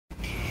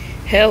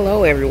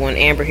Hello everyone,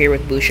 Amber here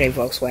with Boucher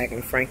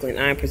Volkswagen Franklin.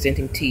 I'm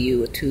presenting to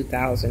you a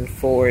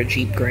 2004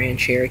 Jeep Grand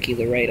Cherokee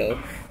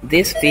Laredo.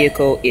 This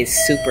vehicle is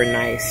super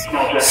nice,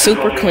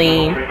 super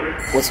clean,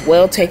 was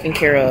well taken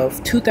care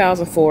of.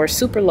 2004,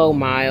 super low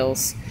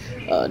miles,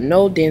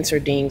 no dents or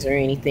dings or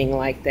anything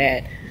like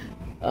that.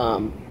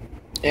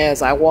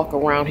 As I walk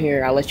around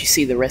here, I'll let you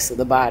see the rest of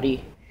the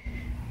body.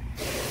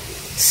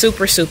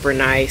 Super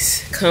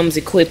nice. Comes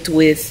equipped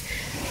with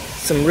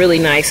some really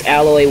nice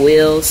alloy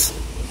wheels.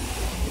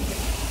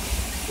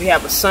 We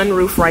have a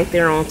sunroof right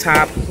there on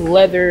top,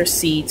 leather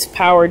seats,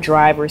 power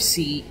driver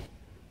seat,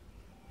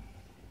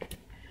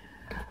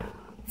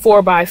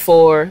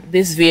 4x4.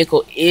 This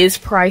vehicle is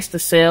priced to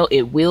sell.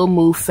 It will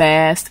move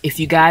fast. If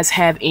you guys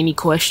have any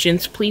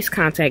questions, please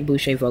contact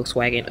Boucher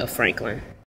Volkswagen of Franklin.